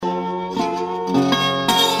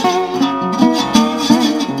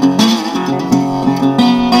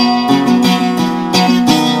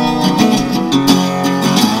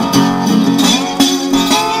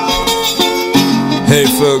Hey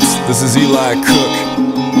folks, this is Eli Cook,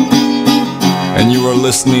 and you are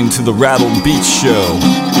listening to the Rattled Beach Show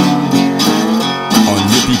on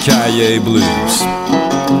Yippee-Ki-Yay Blues.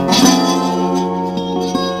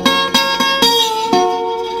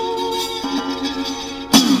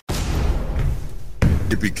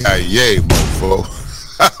 Yippee-Ki-Yay, mofo.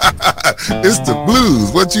 It's the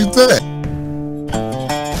blues, what you think?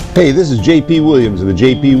 Hey, this is J.P. Williams of the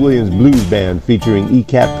J.P. Williams Blues Band featuring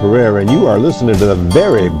E-Cat Pereira, and you are listening to the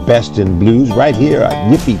very best in blues right here at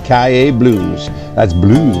Yippee-Ki-Yay Blues. That's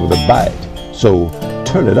blues with a bite. So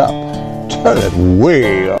turn it up. Turn it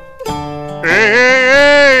way up.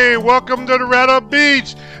 Hey, welcome to the Rattled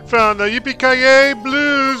Beach from the Yippee-Ki-Yay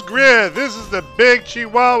Blues Grid. This is the Big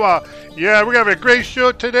Chihuahua. Yeah, we're going to have a great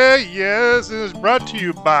show today. Yes, it is brought to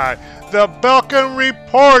you by the Belkin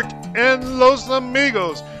Report and Los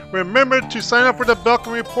Amigos. Remember to sign up for the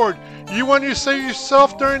Belkin Report. You want to save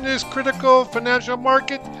yourself during this critical financial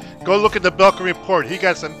market? Go look at the Belkin Report. He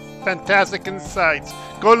got some fantastic insights.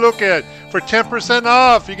 Go look at it. For 10%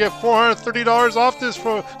 off, you get $430 off this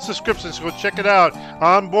for subscription, so go check it out.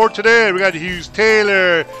 On board today, we got Hughes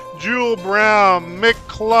Taylor, Jewel Brown, Mick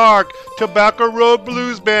Clark, Tobacco Road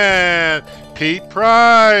Blues Band, Pete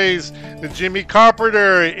Price, the Jimmy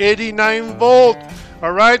Carpenter, 89 Volt.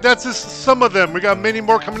 All right, that's just some of them. We got many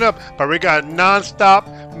more coming up, but we got non-stop,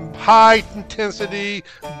 high-intensity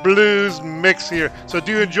blues mix here. So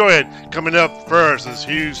do enjoy it. Coming up first is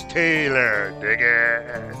Hughes Taylor. Dig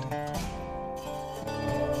it.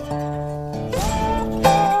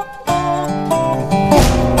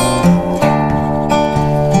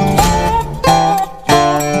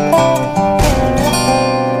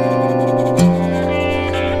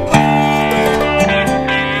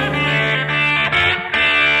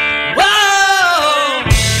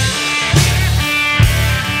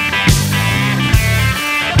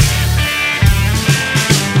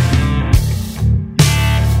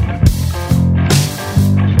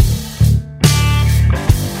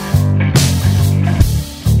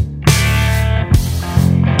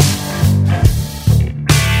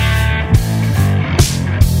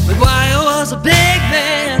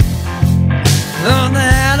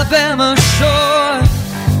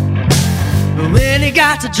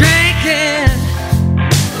 To drinking,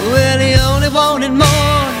 well, he only wanted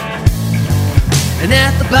more. And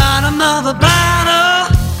at the bottom of a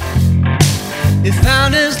bottle, he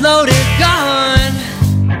found his loaded gun.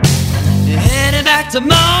 He headed back to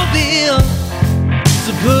Mobile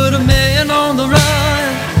to put a man on the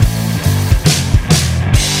run.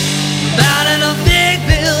 About in a big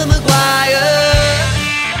Bill McGuire.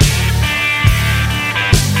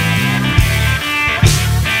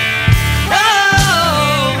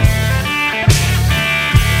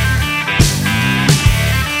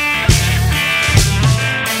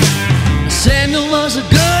 Was a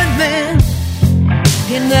good man.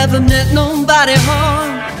 He never meant nobody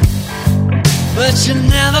harm, but you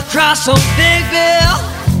never cross old Big Bill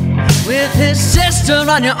with his sister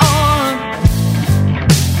on your arm.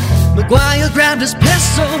 McGuire grabbed his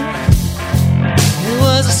pistol. It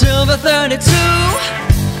was a silver 32,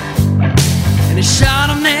 and he shot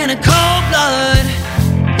a man in cold blood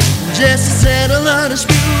just to settle a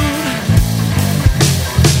dispute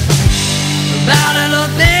about a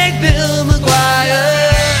Big Bill McGuire.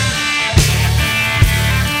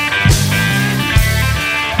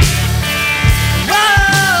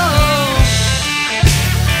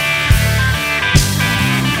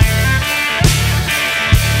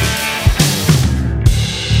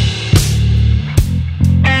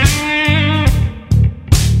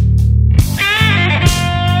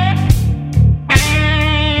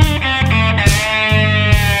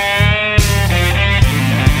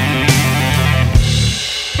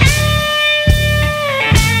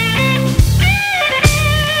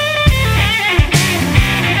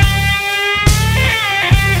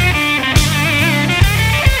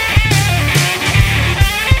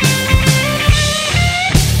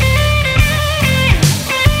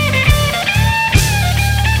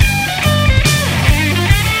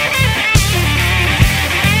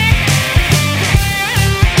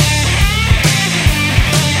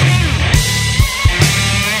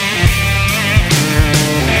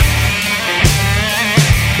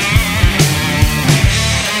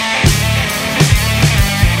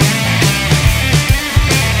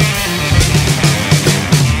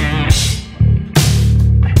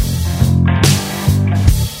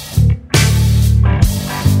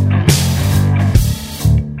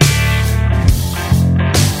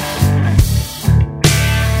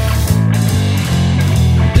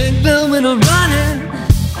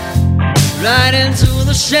 right into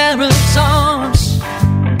the sheriff's arms.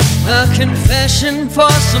 a confession for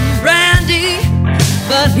some brandy,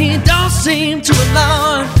 but he don't seem to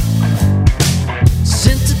alarm.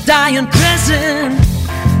 Sent to die in prison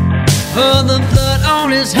for the blood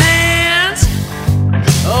on his hands.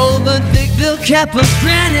 Oh, but Big Bill kept a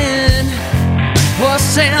grinning. Poor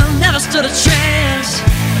Sam never stood a chance.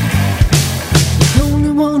 There's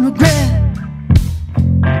only one regret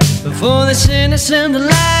before they sentence him to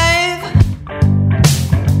life.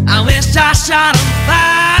 I wish I shot him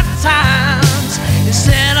 5 times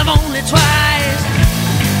instead of only twice.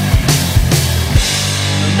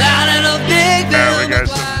 About in a Big Bill. Now we got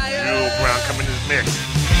some Jewel Brown coming in the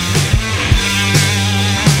mix.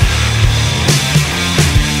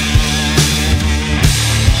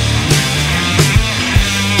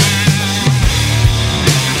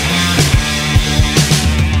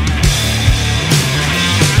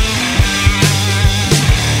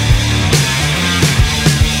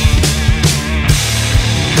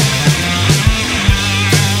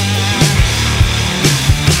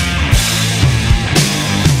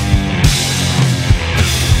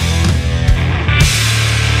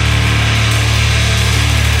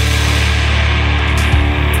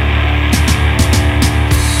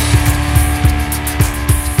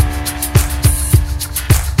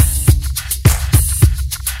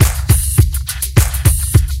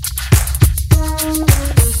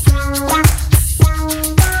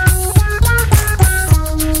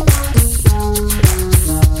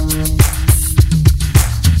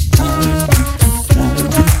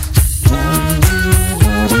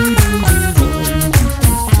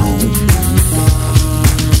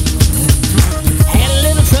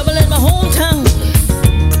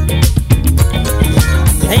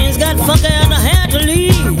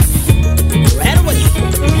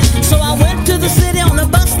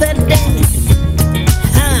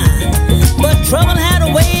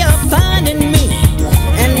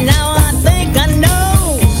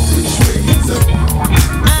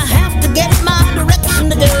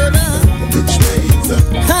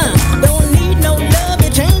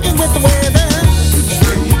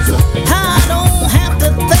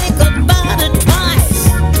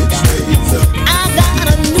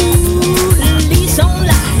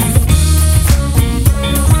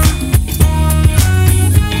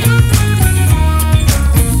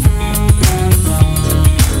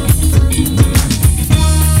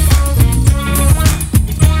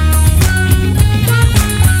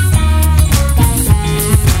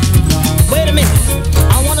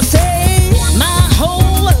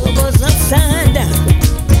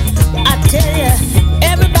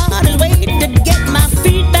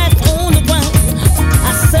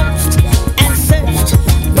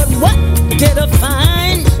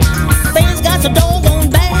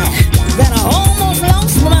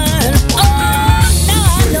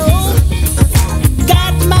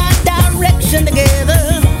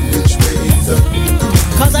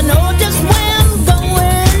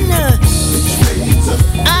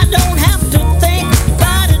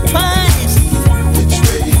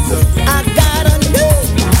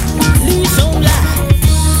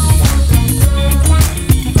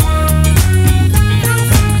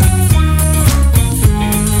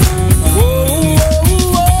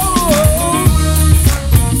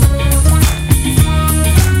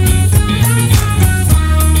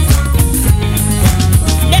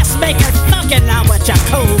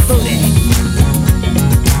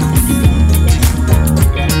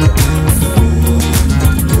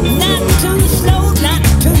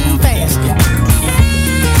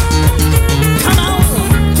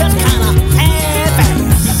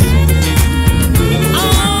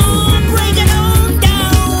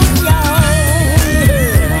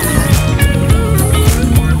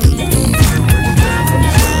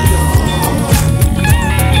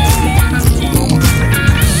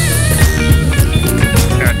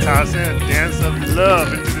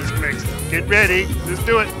 ready. Let's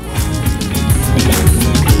do it.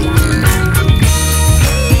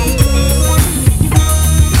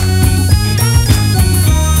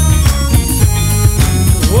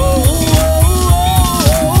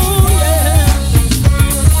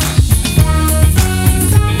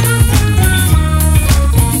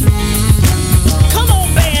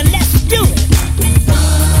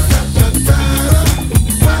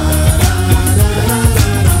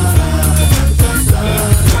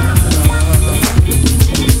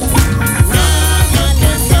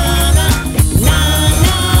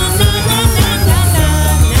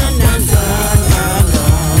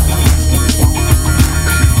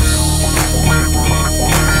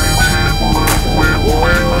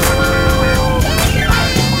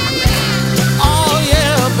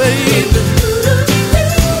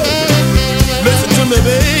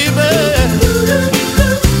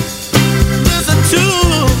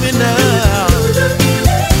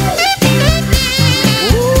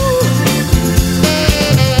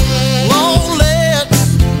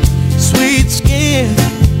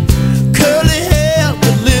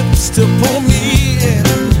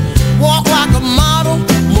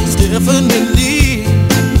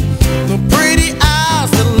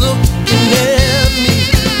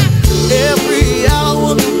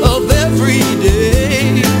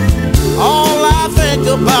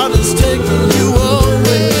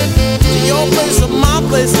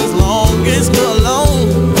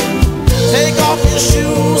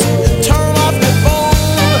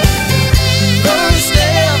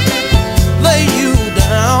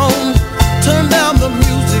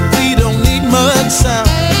 sound.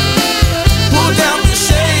 Pull down the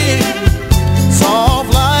shade,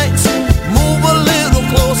 soft lights, move a little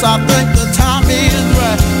close. I think the time is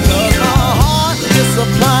right. 'Cause my heart is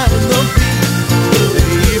supplying the beat,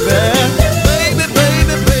 baby,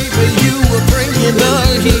 baby, baby, you were bringing the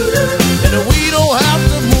heat, and we don't have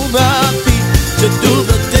to move our feet to do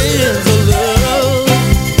the dance of love.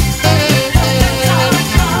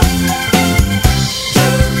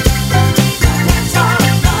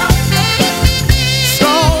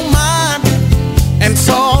 Strong mind and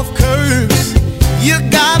soft curves, you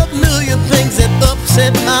got a million things that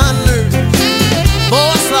upset my nerves.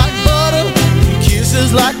 Voice like butter,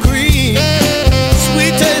 kisses like cream,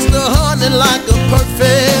 sweet taste of honey like a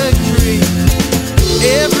perfect dream.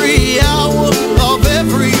 Every hour of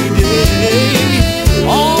every day,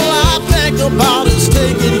 all I think about is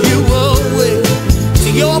taking you away to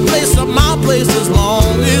your place or my place, as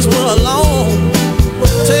long as we're alone.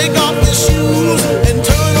 Take off your shoes and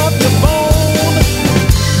turn up your phone.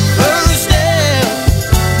 First step,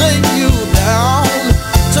 lay you down.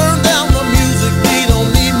 Turn down the music, we don't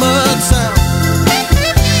need much sound.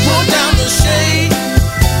 Pull down the shade,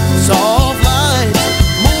 soft light,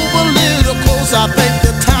 move a little close. I think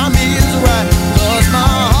the time is right. 'Cause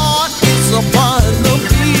my heart is upon the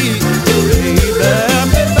beat, baby,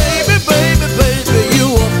 baby, baby, baby, you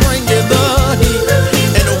are bringing the heat,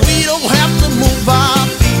 and we don't have to move our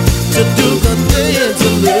feet to do the dance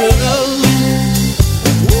of love.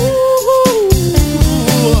 Ooh,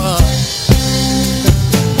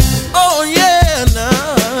 oh yeah,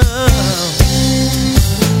 now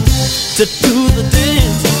to do the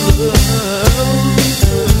dance of love.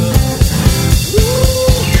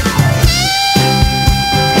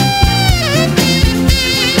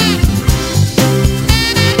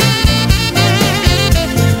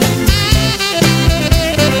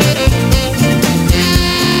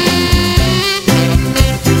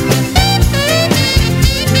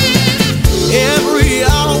 Every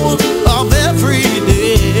hour of every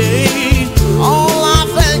day, all I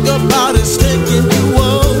think about is taking you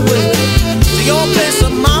away to your place or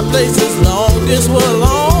my place, as long as we're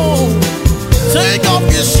alone. Take off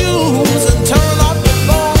your shoes and turn off the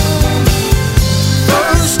phone.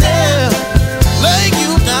 First step, lay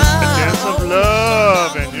you down. Dance of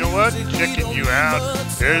Love. And you know what? Checking you out.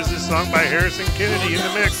 There's this song by Harrison Kennedy in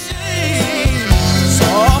the mix.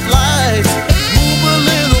 Soft lights, move a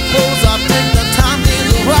little close. I think the time is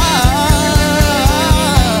right.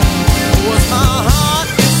 Was my heart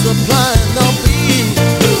supplying the beat,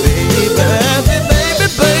 baby, baby, baby,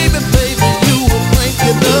 baby, baby, you were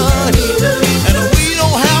bringing the heat, and we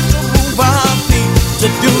don't have to move our feet to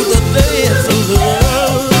do the dance of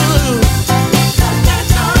love.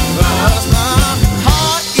 'Cause my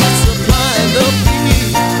heart is supplying the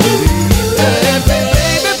beat, baby,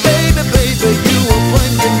 baby, baby, baby, you were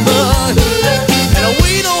bringing the heat, and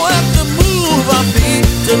we don't have to move our feet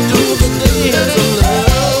to do the dance of love.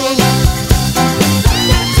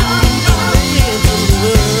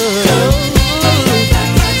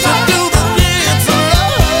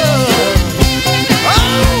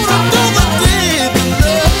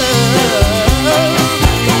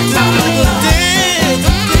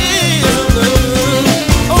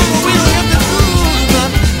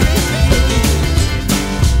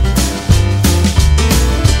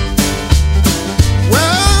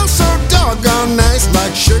 Well, so doggone nice,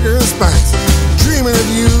 like sugar and spice. Dreaming of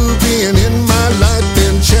you being in my life,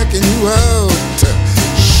 been checking you out.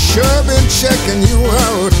 Sure been checking you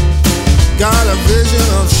out. Got a vision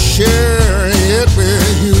of sharing it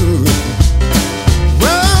with you.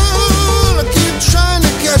 Well, I keep trying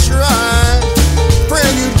to catch your eye.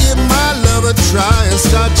 Praying you'd give my love a try and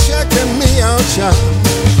start checking me out, child.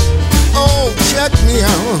 Oh, check me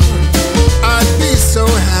out. I'd be so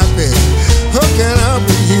happy hooking up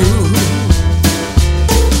with you.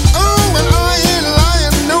 Oh, and I ain't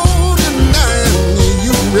lying, no denying.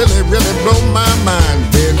 You really, really blow my mind.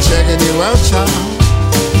 Been checking you out, child.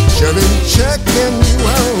 Sure been checking you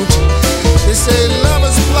out. They say love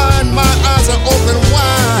is blind, my eyes are open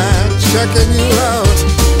wide. Checking you out.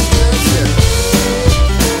 That's it.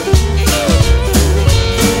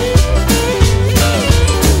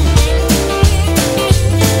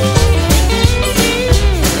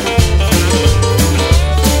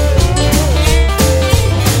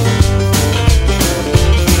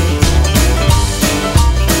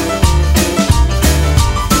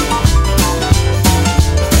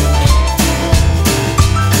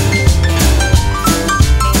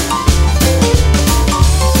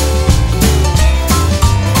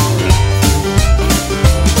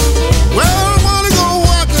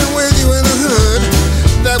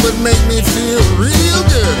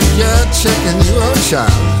 checking you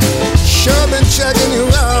child. Sure been checking you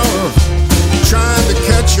out, trying to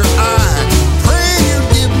catch your eye, praying you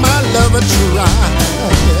give my love a try.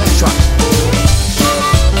 Yeah, try.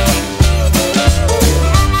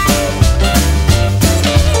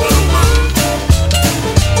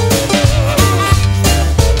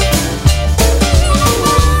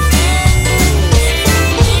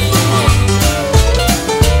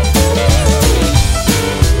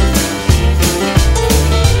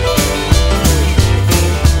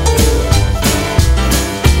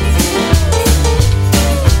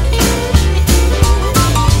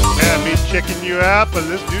 Checking you out, but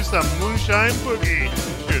let's do some moonshine boogie.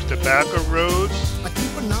 Here's Tobacco Roads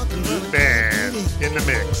Blues Band in the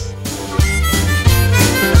mix.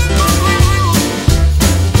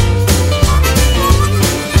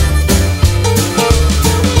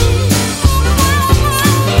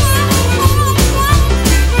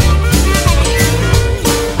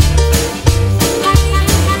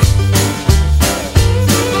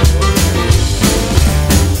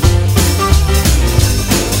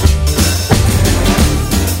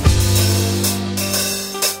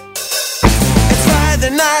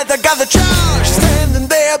 I got the charge, standing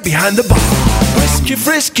there behind the bar. Whiskey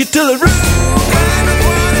frisky till the room, kind of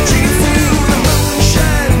wanna cheat through the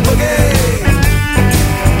moonshine boogie.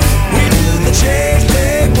 We do the shake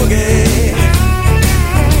leg boogie.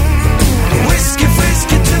 Whiskey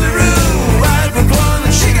frisky till the room, right with one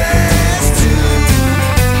and she gets two.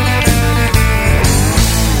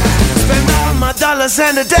 Spend all my dollars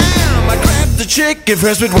and a dime. I grab the chick, give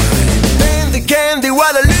her sweet wine, then the candy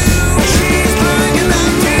Waterloo. She's bringing out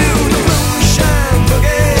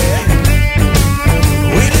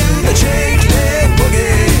shake leg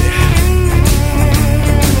boogie.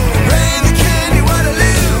 Rain the candy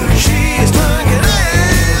Waterloo. She's drunk and I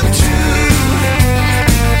am too.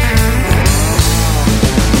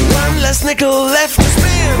 One last nickel left to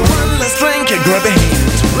spin, one last drink and grab a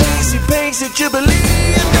hand. Racy Pacey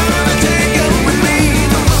Jubilee, I'm gonna take it with me.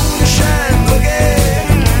 The moonshine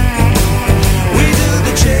boogie. We do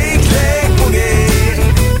the shake leg boogie.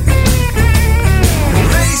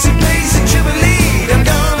 Racy Pacey Jubilee, I'm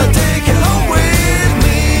gonna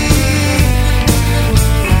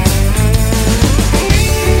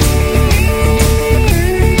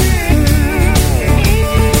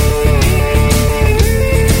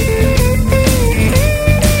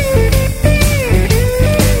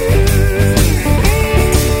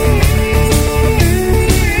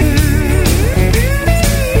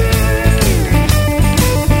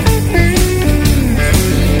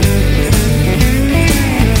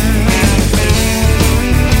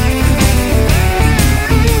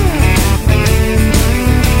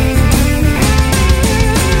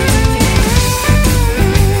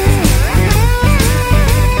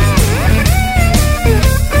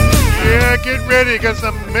ready, got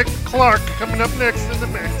some Mick Clark coming up next in the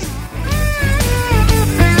mix.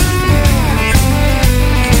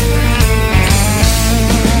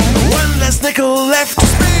 One last nickel left to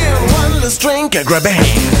spare, one last drink, I grab a hand.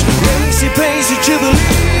 Racy Pacey Jubilee,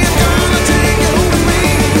 I'm gonna take it with me.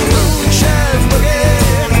 Moonshine boogie.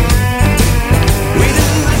 We do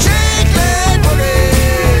the shake leg boogie.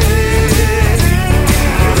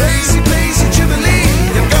 Racy Pacey Jubilee,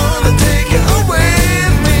 I'm gonna take it home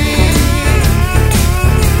with me.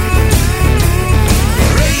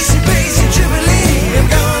 Racy Pacey Jubilee, I'm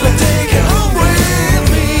gonna take it home with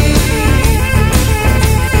me.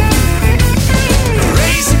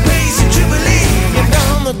 Racy Pacey Jubilee, I'm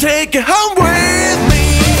gonna take it home with me.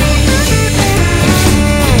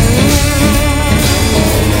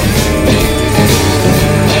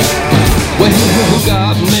 Well,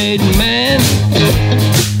 God made man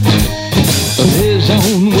of his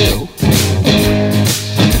own will.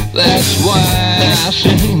 That's why I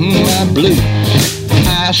sing my blues.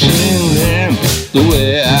 I sing them the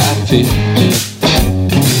way I feel.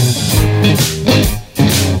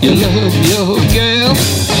 You love your girl,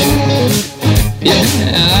 yeah,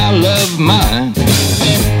 I love mine.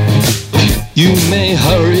 You may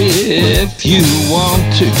hurry if you want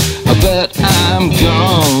to, but I'm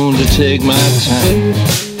going to take my time.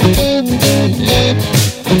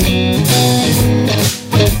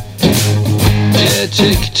 Yeah,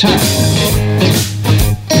 take your time.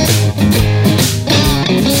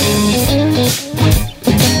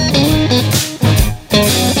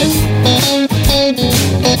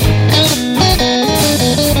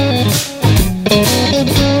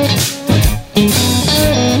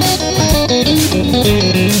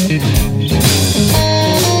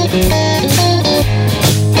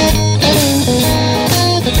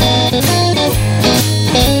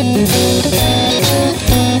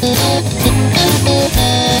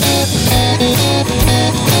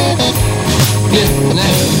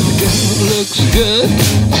 Now the girl looks good.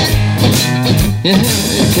 Yeah,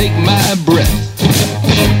 take my breath.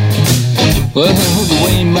 Well, the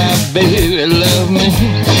way my baby loved me,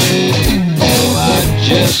 oh, I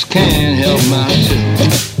just can't help myself.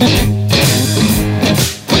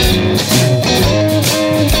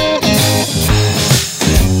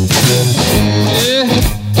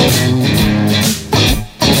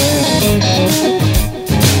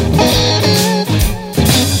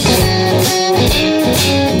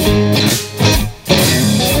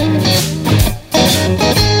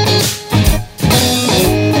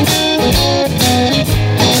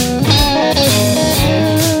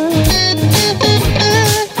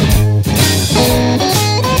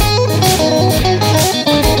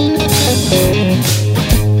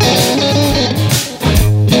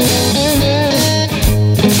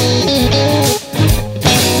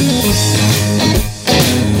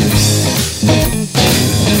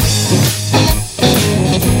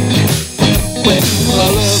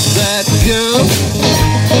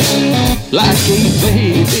 Like a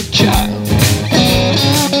baby child.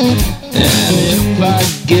 And if I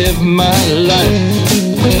give my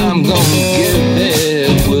life, I'm gonna give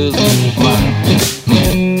it with a smile.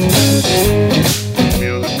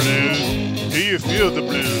 Feel the blues? Do you feel the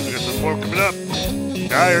blues? We got some more coming up.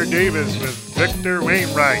 Dyer Davis with Victor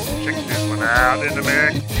Wainwright. Check this one out in the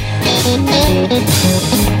mix.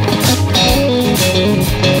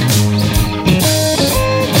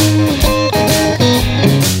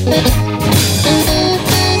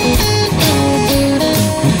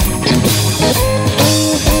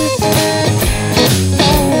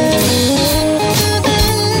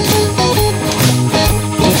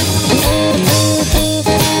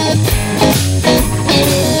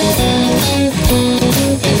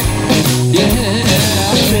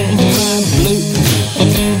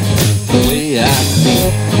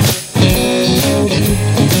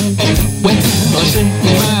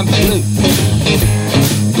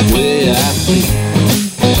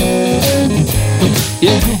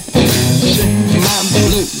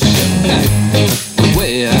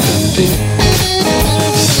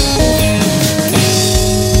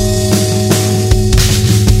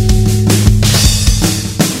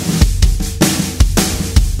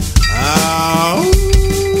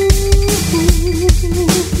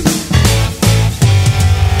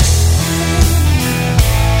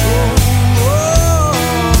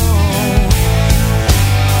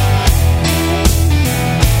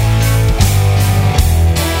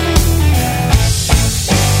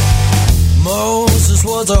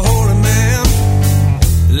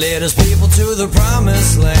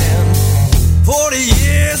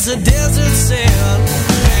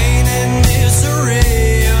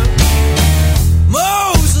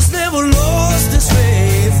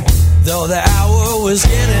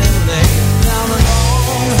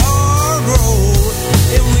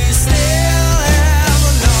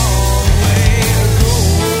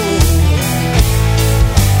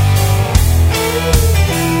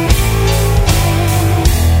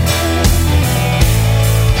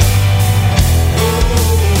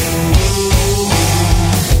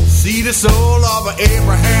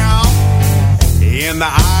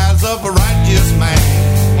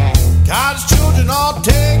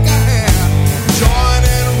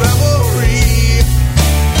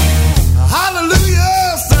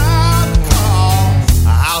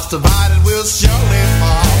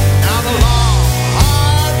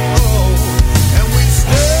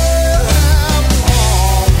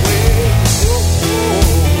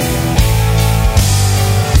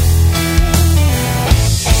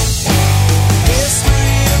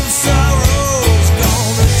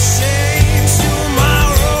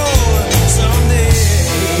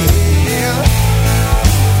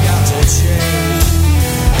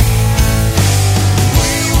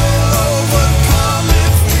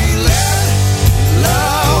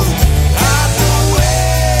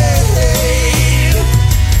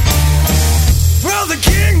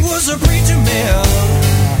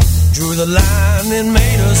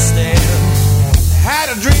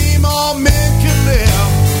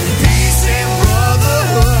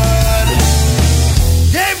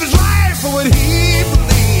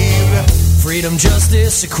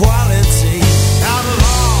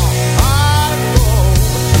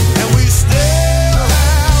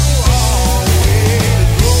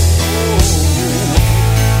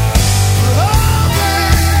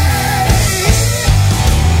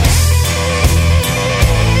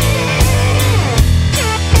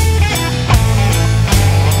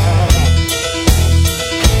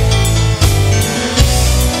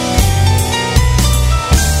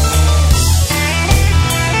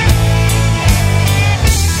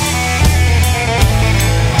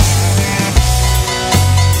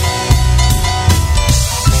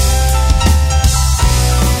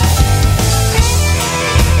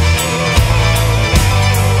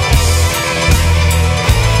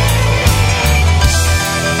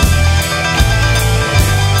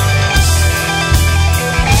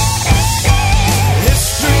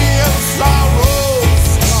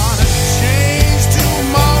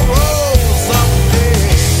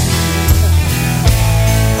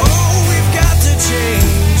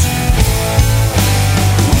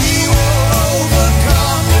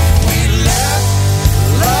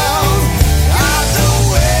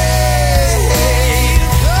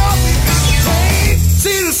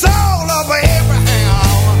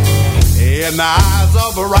 in the eyes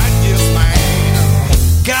of a righteous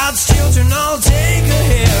man. God's children all take a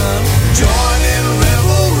hand, join in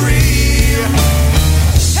revelry.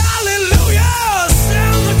 Hallelujah,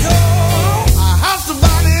 sound the call. Our house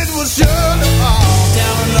divided will surely fall.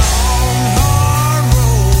 Down a long, hard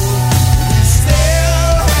road, we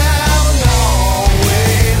still have a long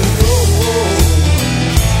way to go.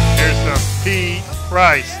 Here's some P.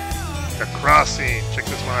 Price, The Crossing. Check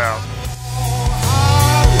this one out.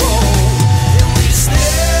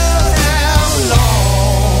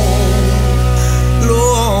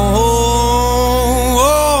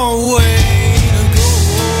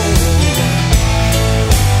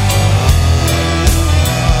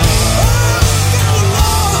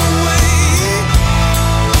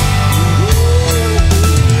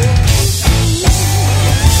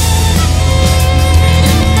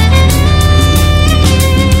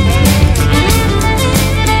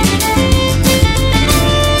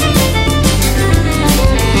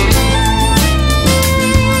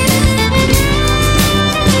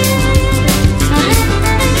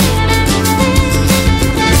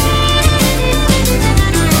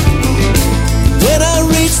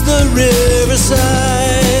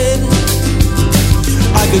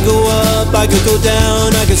 I could go up, I could go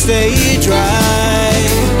down, I could stay dry.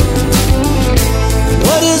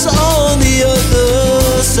 What is on the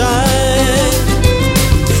other side?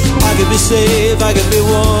 I could be safe, I could be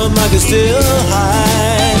warm, I could still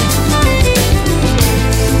hide.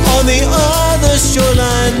 On the other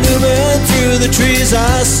shoreline, moving through the trees,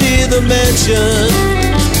 I see the mansion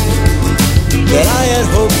that I had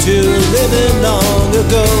hoped to live in long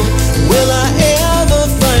ago. Will I ever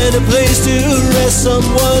find a place to rest,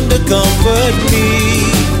 someone to comfort me?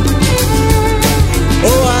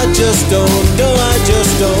 Oh, I just don't know, I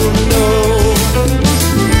just don't know.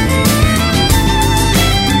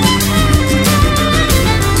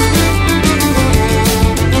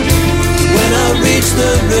 When I reach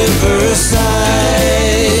the riverside,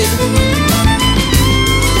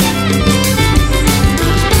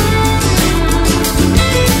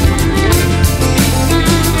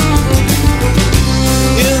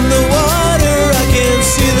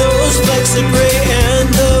 the gray and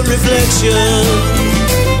the reflection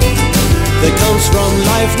that comes from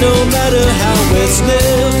life, no matter how it's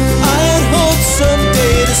lived. I had hoped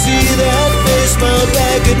someday to see that face smile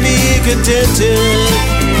back at me contented,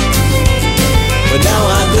 but now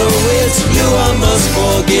I know it's you I must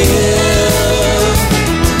forgive.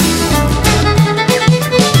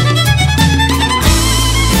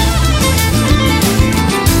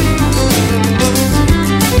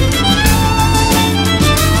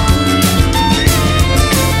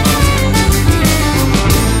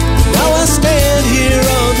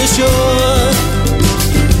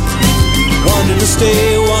 Wanted to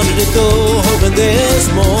stay, wanted to go, hoping there's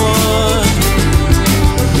more.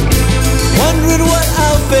 Wondering what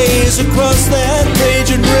I'll face across that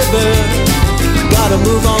raging river. Gotta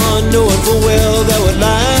move on, knowing full well that what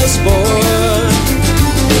lies for.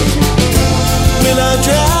 Will I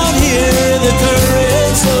drown here in the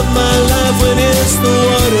currents of my life when it's the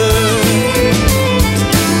water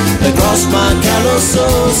that crossed my callous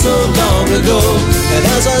soul so long ago? And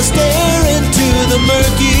as I stare into the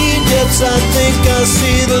murky depths, I think I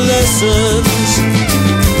see the lessons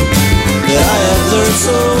that I have learned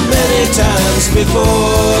so many times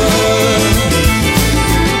before.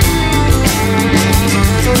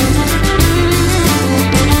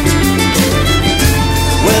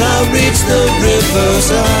 When I reach the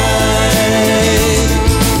riverside,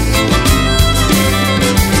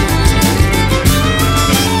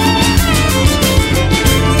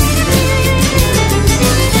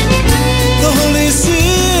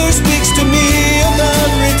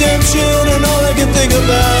 and all I can think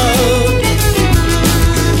about,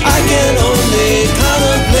 I can only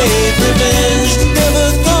contemplate revenge. Never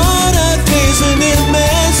thought I'd face an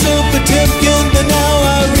man so Potemkin, but now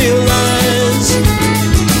I realize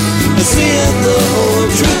that seeing the whole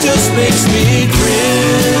truth just makes me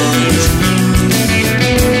cringe.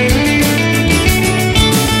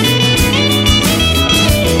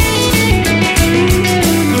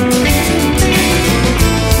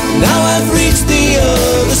 Now I've reached the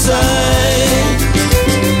other side.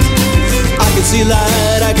 I can see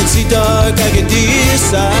light, I can see dark, I can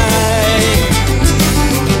decide.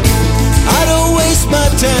 I don't waste my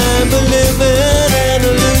time but living an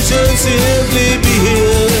illusion. Simply be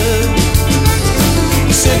here,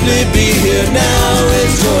 simply be here now,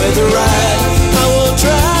 enjoy the ride. I won't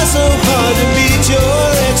try so hard to meet your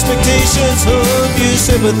expectations, hope you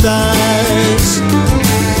sympathize,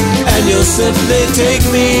 and you'll simply take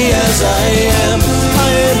me as I am. I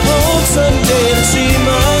had hoped someday to see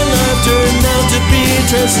my life turn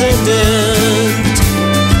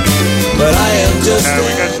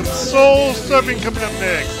surfing coming up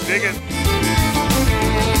next. Dig it.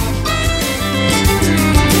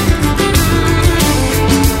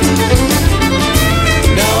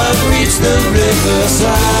 Now I've reached the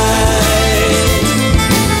riverside,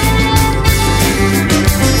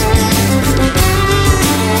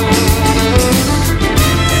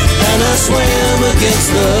 and I swam against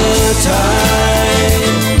the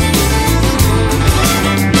tide.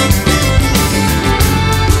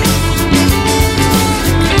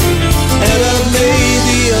 And I've made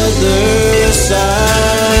the other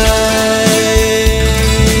side.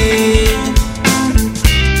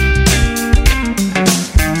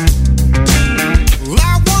 Well,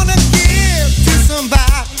 I wanna give to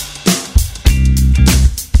somebody.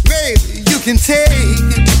 Maybe you can take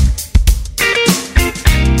it.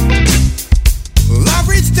 Well, I've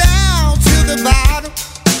reached down to the bottom.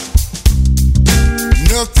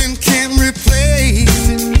 Nothing can replace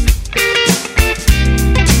it.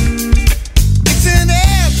 It's in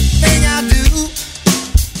everything I do.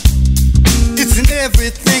 It's in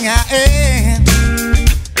everything I am.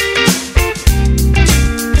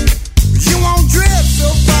 You won't drift so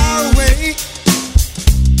far away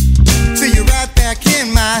till you're right back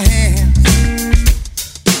in my hands.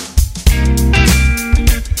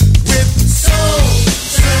 With soul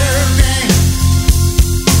serving,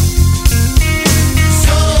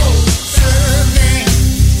 soul serving,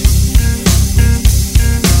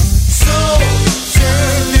 soul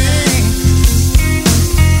serving.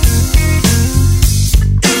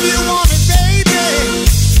 If you want it, baby,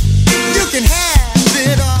 you can have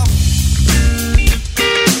it all.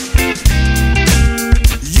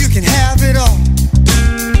 You can have it all.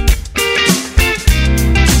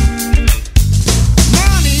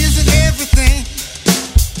 Money isn't everything.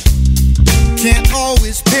 Can't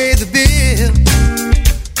always pay the bill.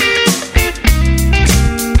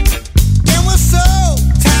 And we're so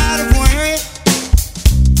tired of worrying,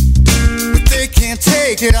 but they can't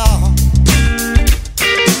take it all.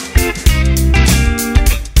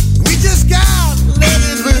 We just gotta let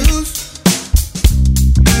it loose.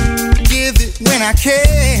 Give it when I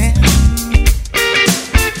can.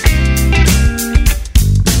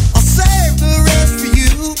 I'll save the rest for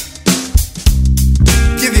you.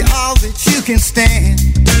 Give you all that you can stand.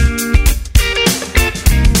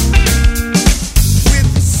 With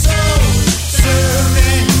soul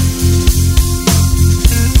serving,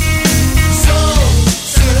 soul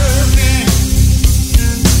serving,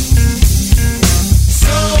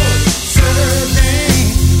 soul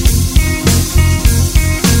serving.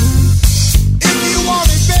 If you want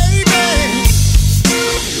it, baby,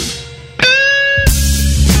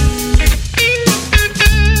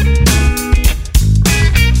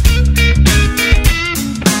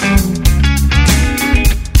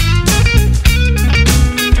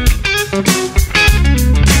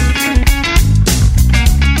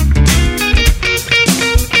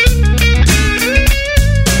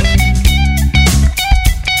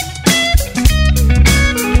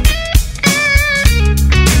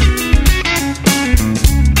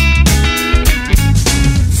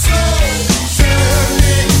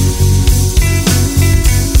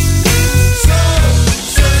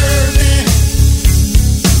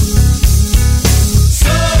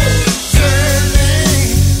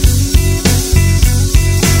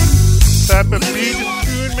 Type of beat and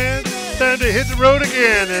tune, man. Time to hit the road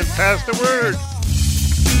again and pass the word.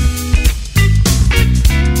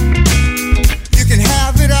 you can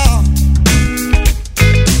have it all.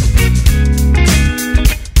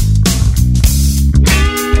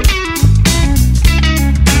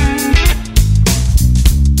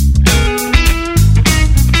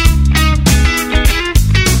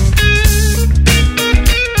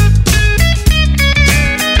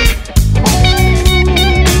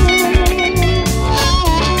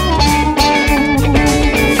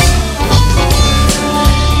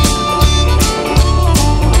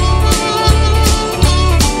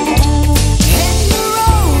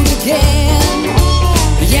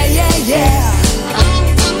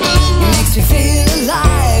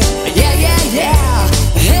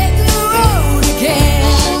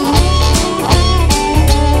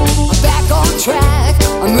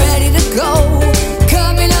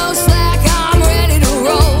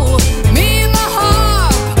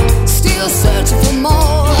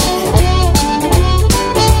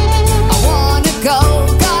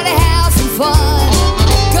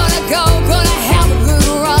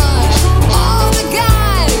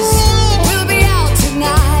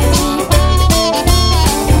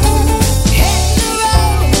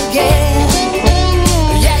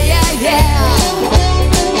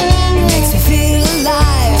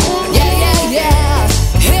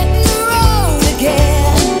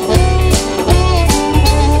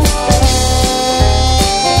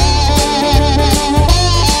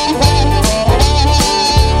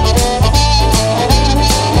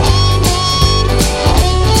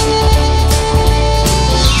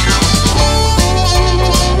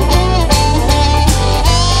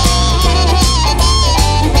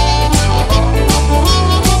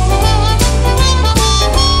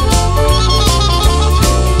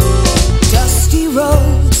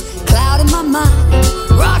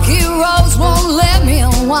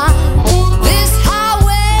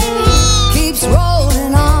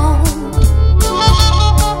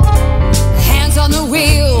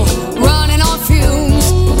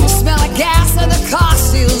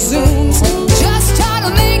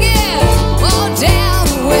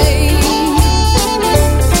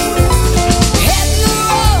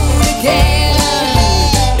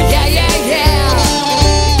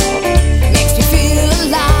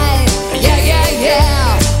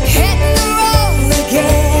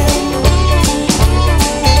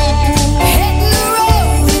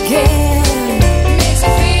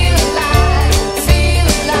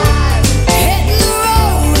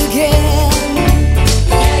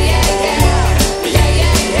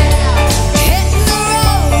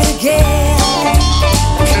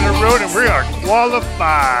 road and we are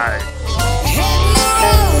qualified. Hitting the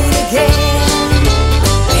road again.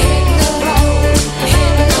 Hitting the road,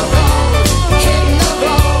 hitting the road, hitting the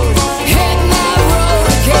road, hitting the road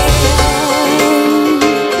again.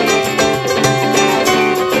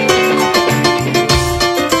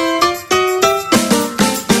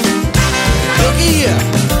 Looky here,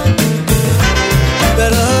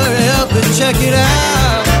 better hurry up and check it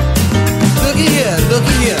out. Looky here,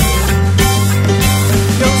 looky here.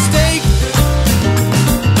 Your steak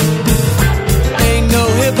ain't no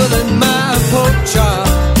hipper than my pork chop.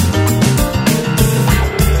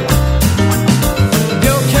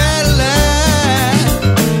 Your Cadillac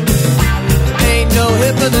ain't no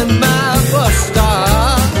hipper than my bus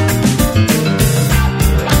stop.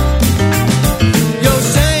 Your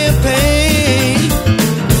champagne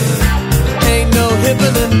ain't no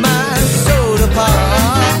hipper than my soda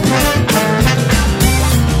pop.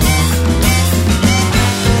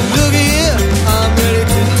 Look here, I'm ready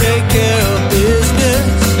to take care of business.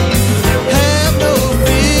 Have no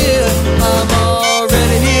fear, I'm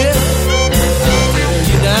already here. I'll tell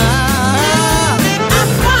you now, I'm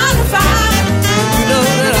qualified. You know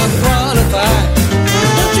that I'm qualified.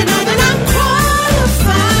 Don't you know that I'm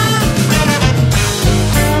qualified?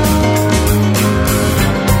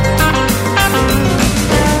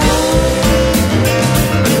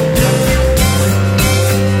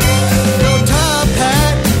 No top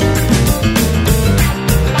hat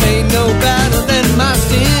ain't no better than my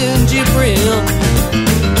stingy brim.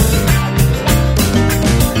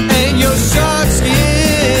 And your shark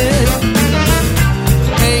skin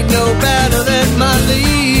ain't no better than my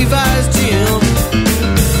Levi's gym.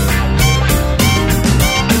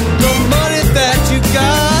 The money that you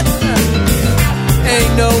got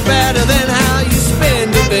ain't no better than how you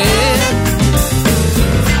spend it, man.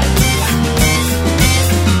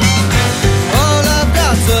 All I've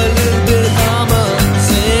got's a little bit of common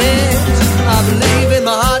sense. I believe in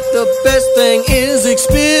my heart the best thing is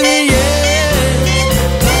experience.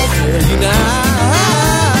 I'll tell you now,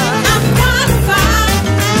 I'm qualified.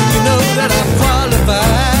 You know that I'm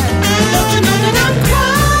qualified. Don't you know that I'm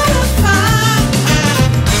qualified?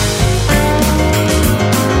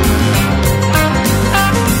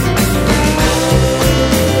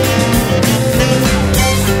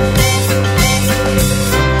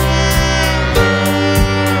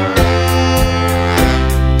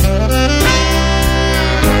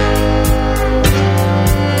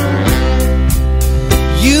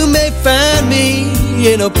 You may find me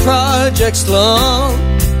in a project slum,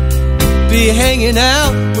 be hanging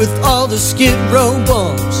out with all the skid row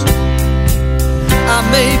bums. I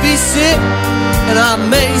may be sick and I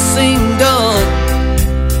may seem dumb.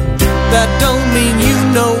 That don't mean you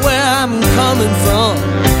know where I'm coming from.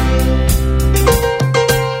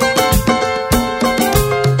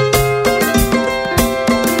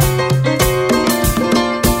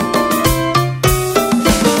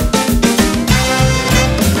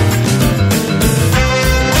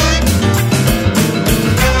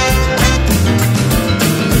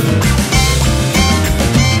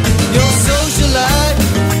 Your social life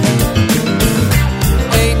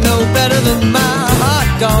ain't no better than my hot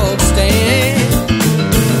dog stand.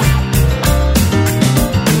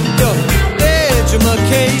 Your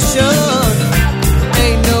education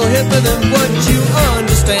ain't no hipper than what you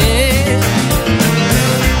understand.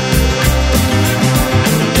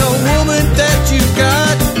 Your woman that you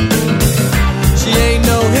got, she ain't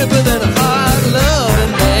no hipper than a hard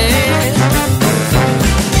loving man.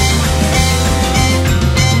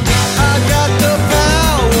 I got the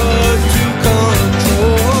power to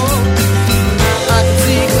control. I can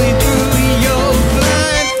see clean through your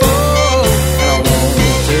blindfold. I wanna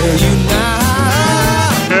tell you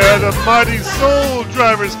now, Yeah, the mighty soul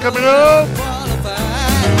drivers coming up.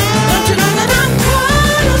 qualified. Don't you know that I'm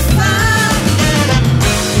qualified?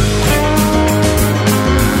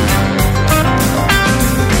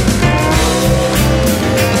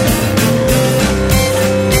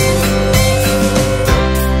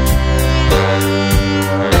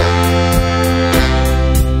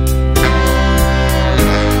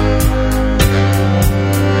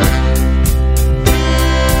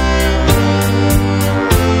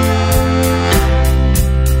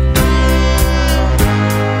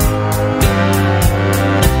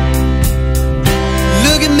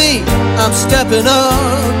 Look at me, I'm stepping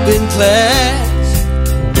up in class.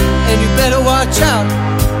 And you better watch out,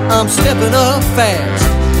 I'm stepping up fast.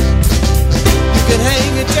 You can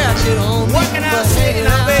hang a jacket on me, What can I but say hanging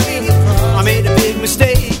now, out baby? in the prom. I made a big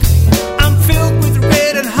mistake. I'm filled with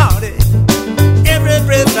red and hearted. Every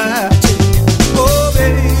breath I take. Oh,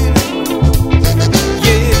 baby.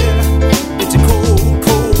 Yeah, it's a cold,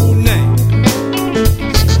 cold night.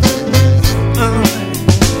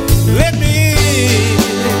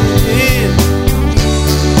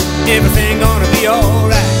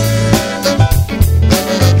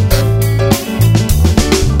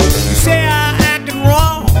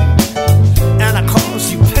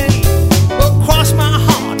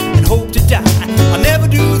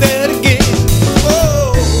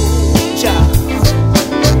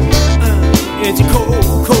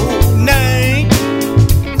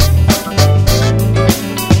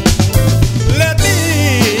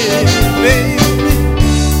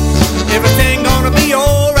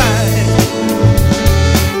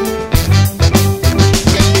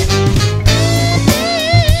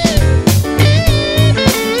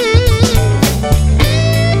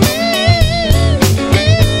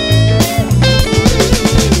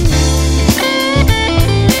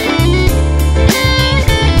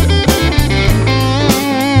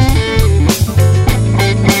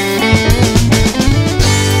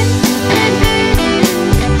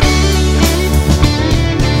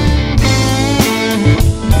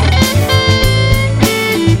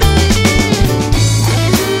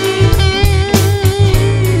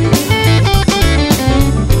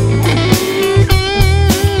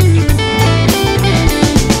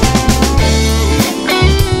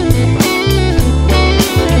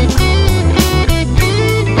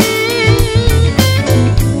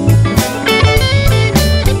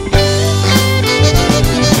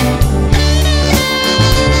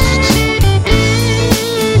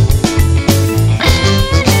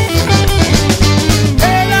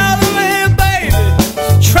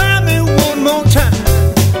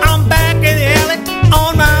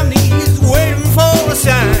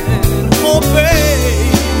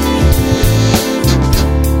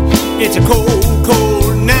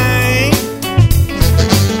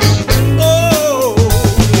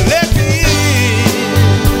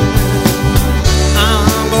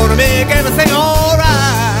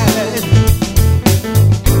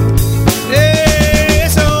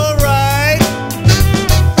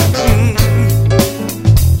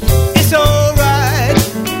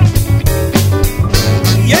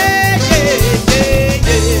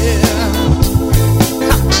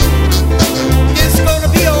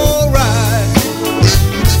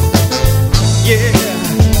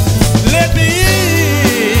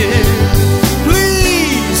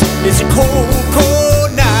 cold,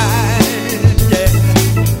 cold night. Yeah.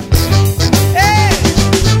 Hey.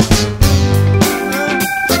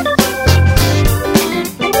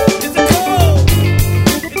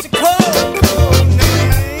 It's a cold, cold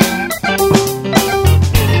night.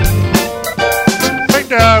 Right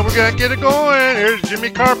now, we're gonna get it going. Here's Jimmy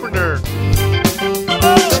Carpenter.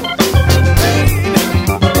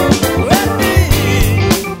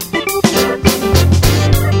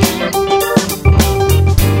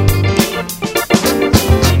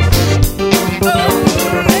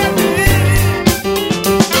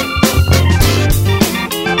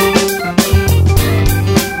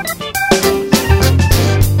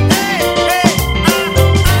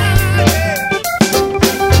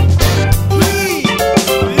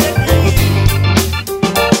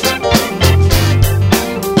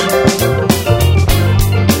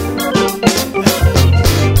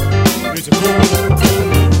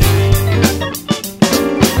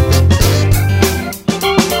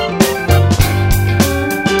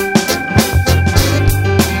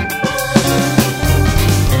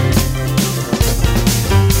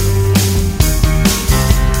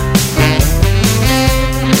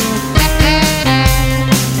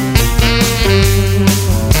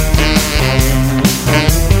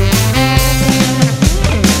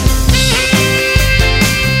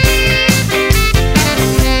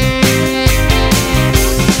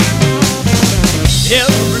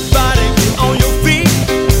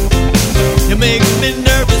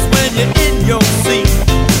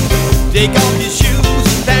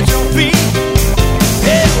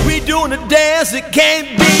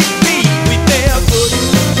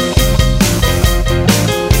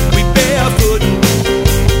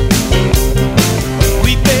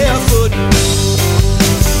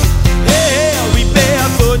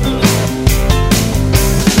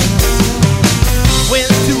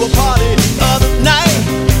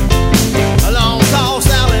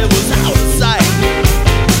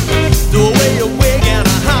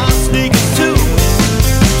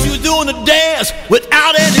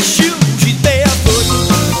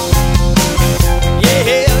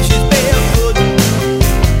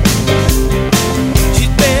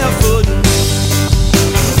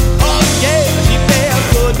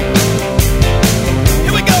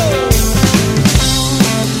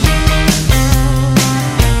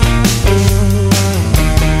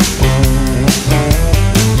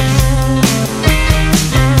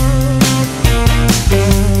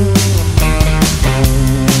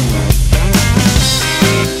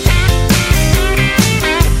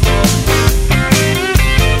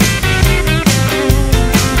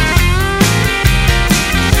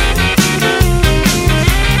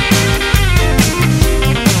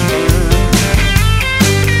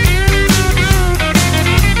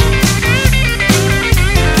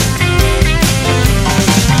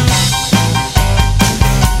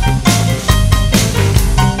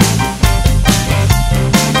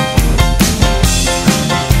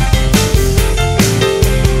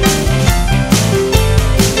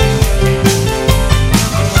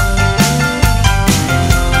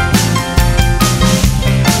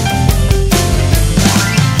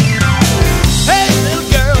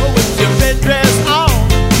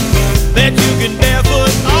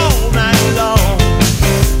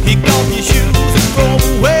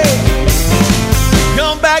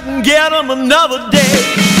 Another day,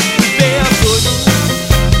 we barefoot.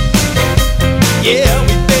 Yeah,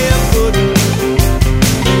 we barefoot.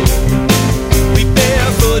 We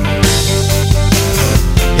barefoot.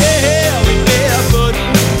 Yeah, we barefoot.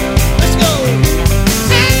 Let's go.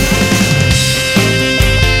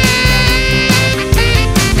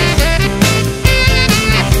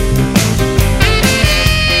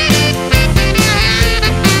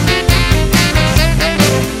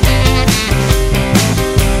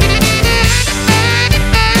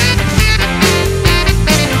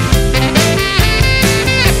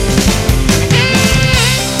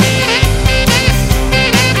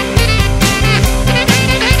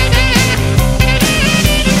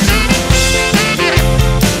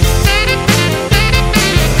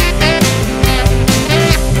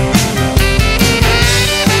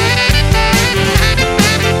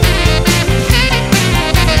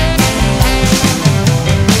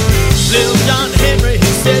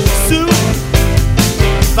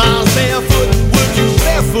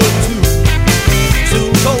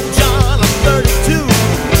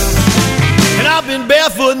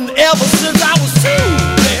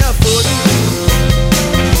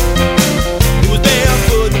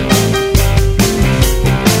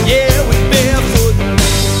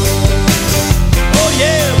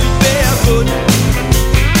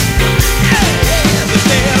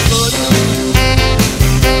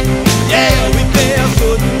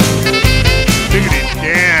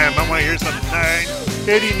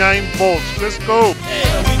 89 volts. Let's go.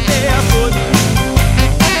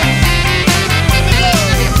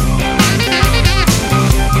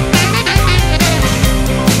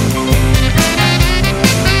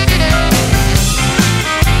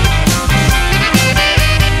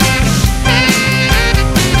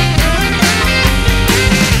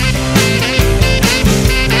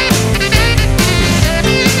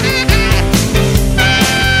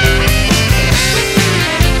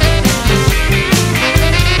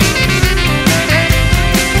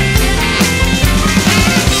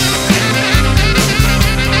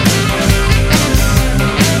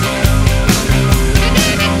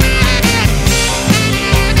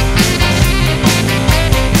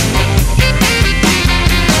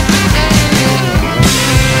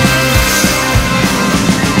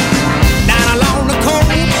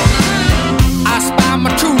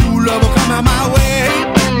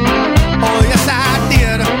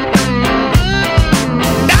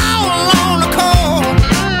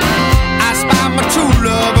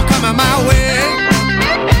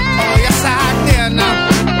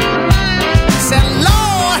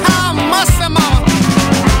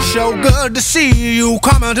 Good to see you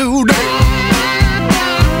coming today.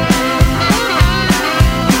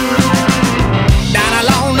 Down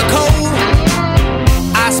along the coast,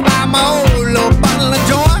 I spy my old little bottle of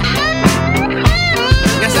joint.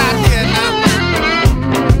 Yes, I did now.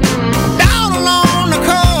 Down along the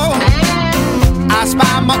coast, I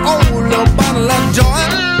spy my old little bottle of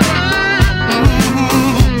joint.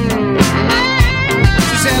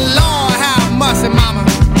 She said, Lord, have mercy, mama.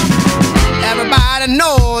 Everybody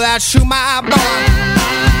know that you my boy.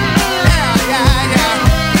 Yeah, yeah, yeah.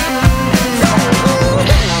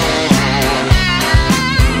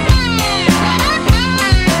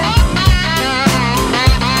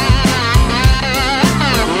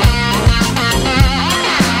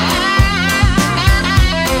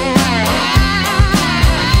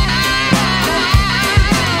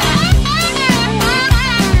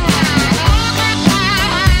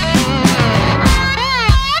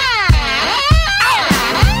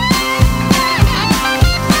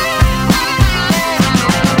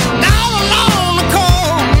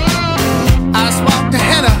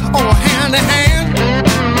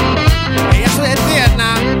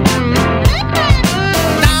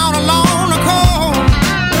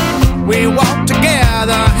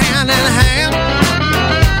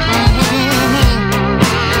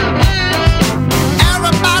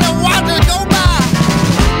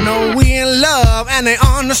 And they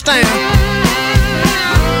understand.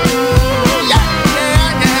 Yeah,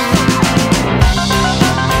 yeah, yeah.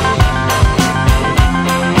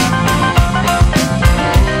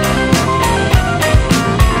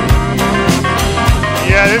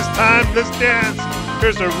 Yeah, this time, let's dance.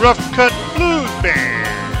 Here's a Rough Cut Blues Band.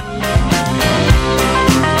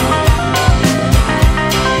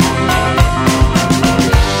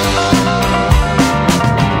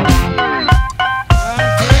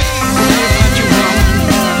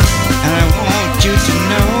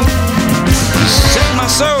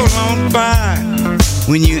 Soul on fire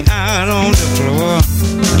when you're out on the floor.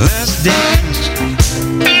 Let's dance.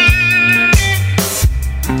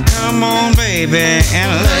 Come on, baby,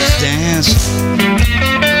 and let's dance.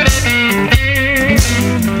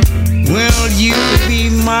 Will you be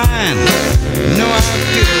mine? No, I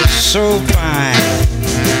feel so fine.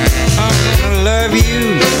 I'm gonna love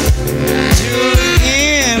you till the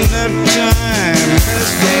end of time.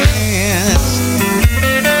 Let's dance.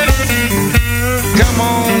 Come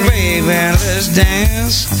on, baby, let's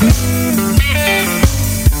dance.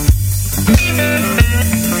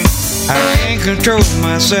 I can't control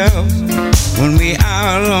myself when we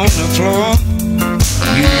out on the floor.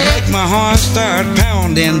 You make my heart start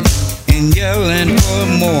pounding and yelling for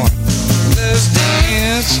more. Let's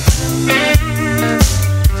dance.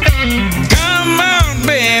 Come on,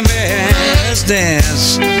 baby, let's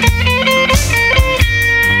dance.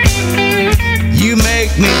 You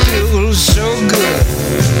make me feel so good,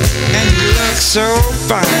 and you look so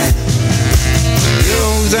fine.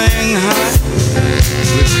 Your thing hot,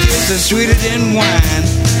 with kisses sweeter than wine.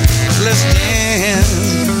 Let's dance.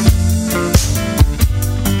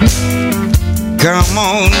 Come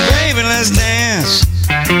on, baby, let's dance.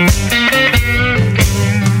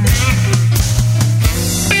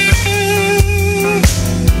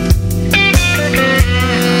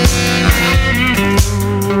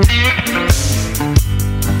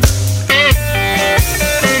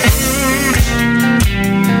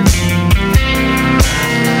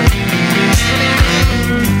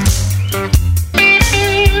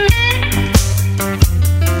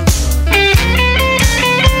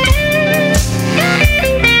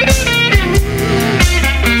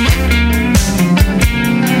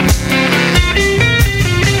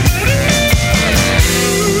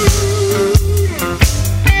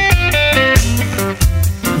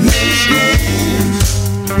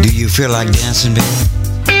 Do you feel like dancing, baby?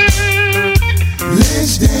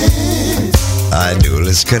 Let's dance. I do.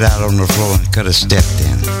 Let's cut out on the floor and cut a step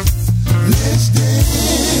then. Let's dance.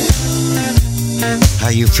 How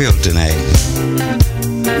you feel tonight?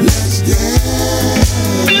 Let's dance.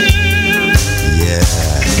 Yeah.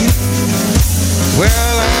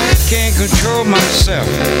 Well, I can't control myself.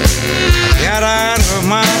 I got out of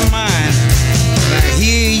my mind. I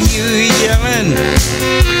hear you yelling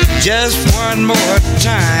just one more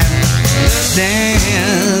time. Let's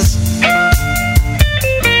dance.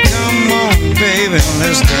 Come on, baby,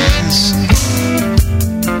 let's dance.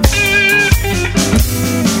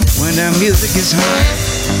 When the music is high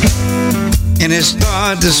and it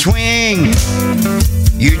starts to swing,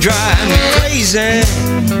 you drive me crazy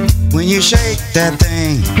when you shake that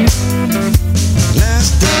thing.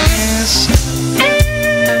 Let's dance.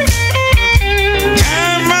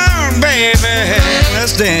 Come on, baby,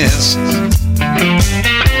 let's dance.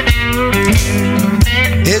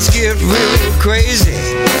 It's get real crazy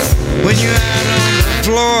when you're out on the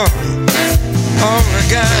floor. All the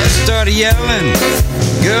guys start yelling,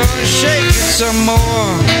 girl, shake it some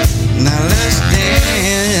more. Now let's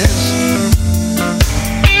dance.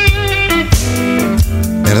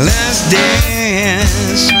 Let's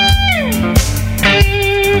dance.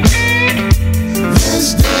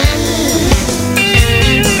 Let's dance.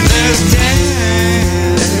 Let's dance.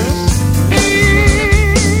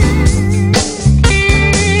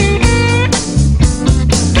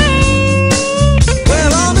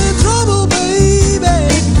 Well, I'm in trouble, baby.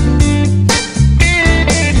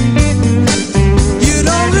 You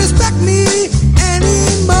don't respect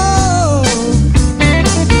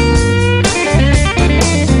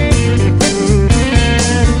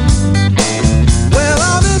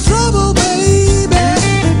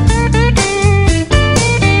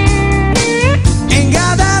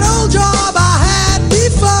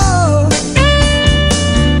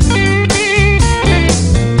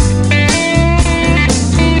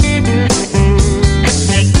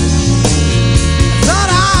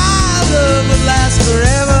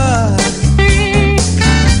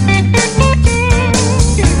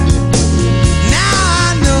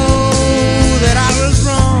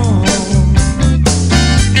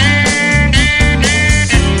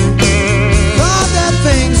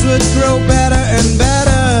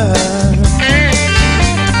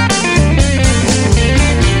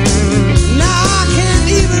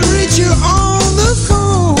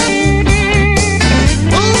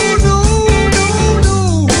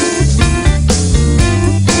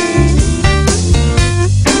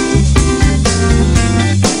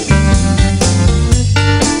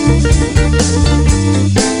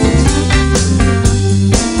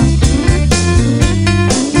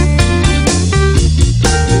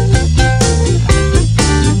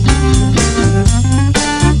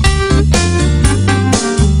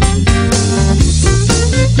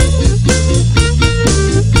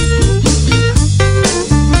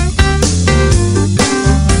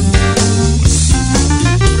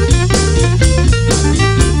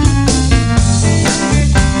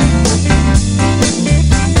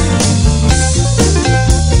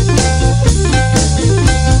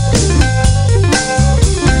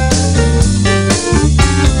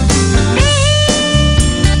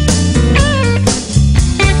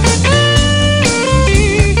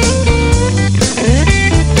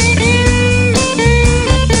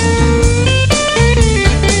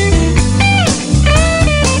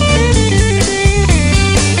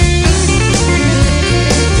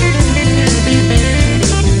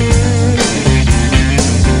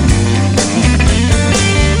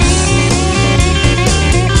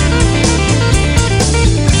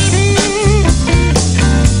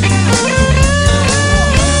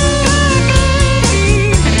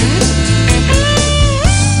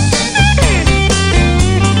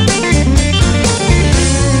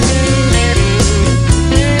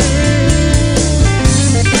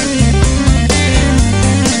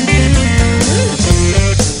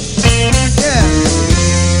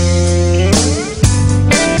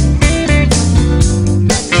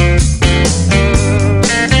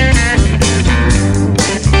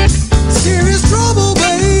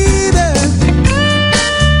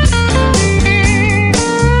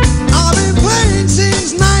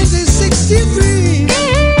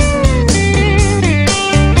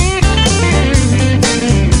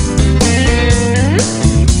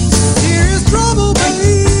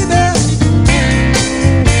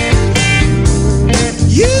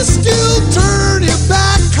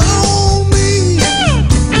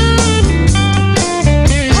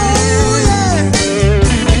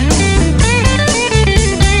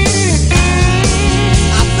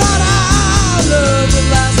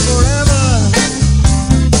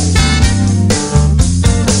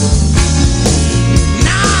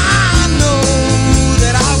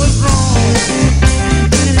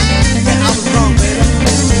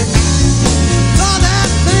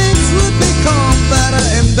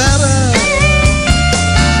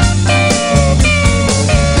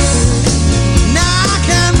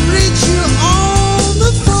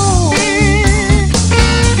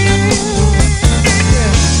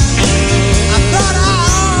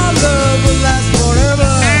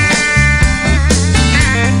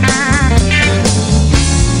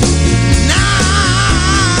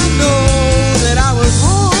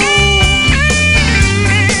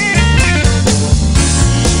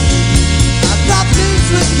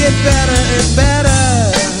better and better.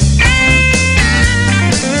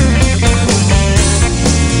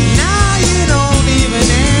 Now you don't even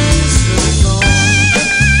answer the phone.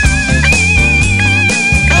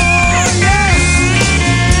 Oh yeah.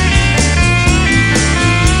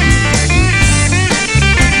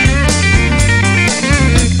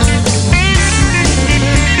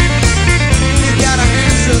 You gotta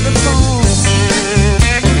answer the phone.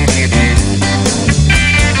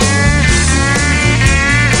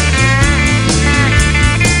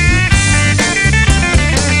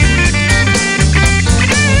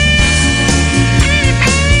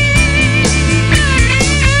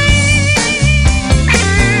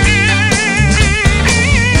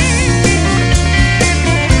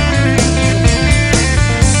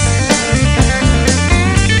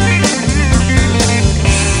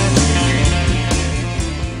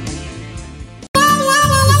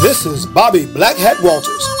 This is Bobby Black Hat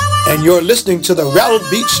Walters, and you're listening to the Rattled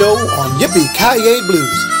Beat Show on Yippee-Ki-Yay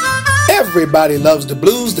Blues. Everybody loves the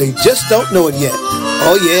blues, they just don't know it yet.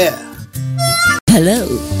 Oh yeah. Hello,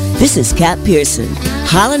 this is Kat Pearson,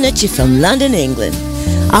 hollering at you from London, England.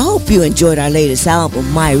 I hope you enjoyed our latest album,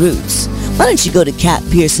 My Roots. Why don't you go to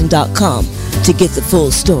katpearson.com to get the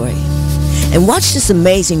full story. And watch this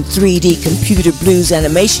amazing 3D computer blues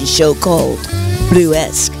animation show called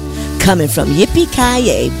Blue-esque, coming from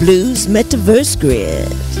Yippee-Ki-Yay Blues Metaverse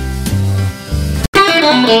Grid.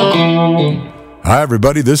 Hi,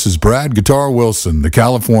 everybody. This is Brad Guitar Wilson, the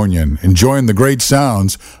Californian, enjoying the great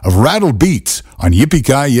sounds of Rattled Beats on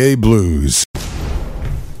Yippee-Ki-Yay Blues.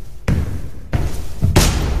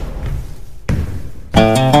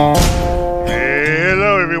 Hello,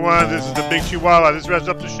 everyone. This is the Big Chihuahua. This wraps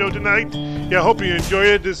up the show tonight. Yeah, I hope you enjoy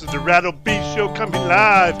it. This is the Rattled Beat Show coming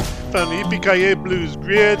live from the Yippee-Ki-Yay Blues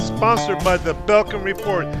Grid, sponsored by the Belkin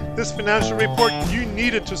Report. This financial report you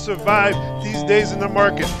needed to survive these days in the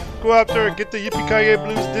market. Go out there and get the Yippee-Ki-Yay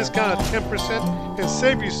Blues discount of 10% and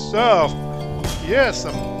save yourself,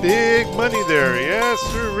 some big money there. Yes,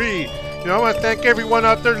 sirree. You know, I want to thank everyone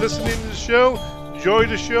out there listening to the show. Enjoy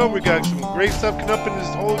the show. We got some great stuff coming up in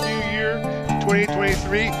this whole new year,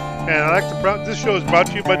 2023. And I like to this show is brought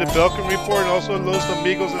to you by the Belkin Report and also Los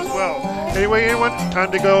Amigos as well. Anyway, anyone,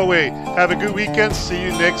 time to go away. Have a good weekend. See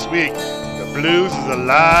you next week. The blues is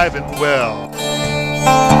alive and well.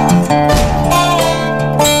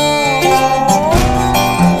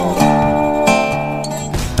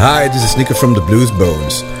 Hi, this is Nico from the Blues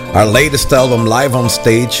Bones. Our latest album, Live on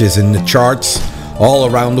Stage, is in the charts all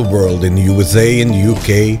around the world, in the USA and the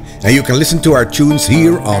UK, and you can listen to our tunes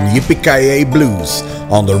here on Yippee-Ki-Yay Blues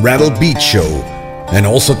on the Rattled Beat Show, and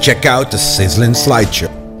also check out the sizzling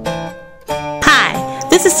slideshow. Hi,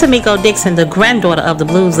 this is Tamiko Dixon, the granddaughter of the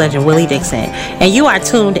blues legend Willie Dixon, and you are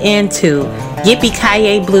tuned in to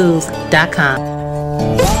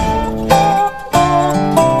YippieKiYayBlues.com.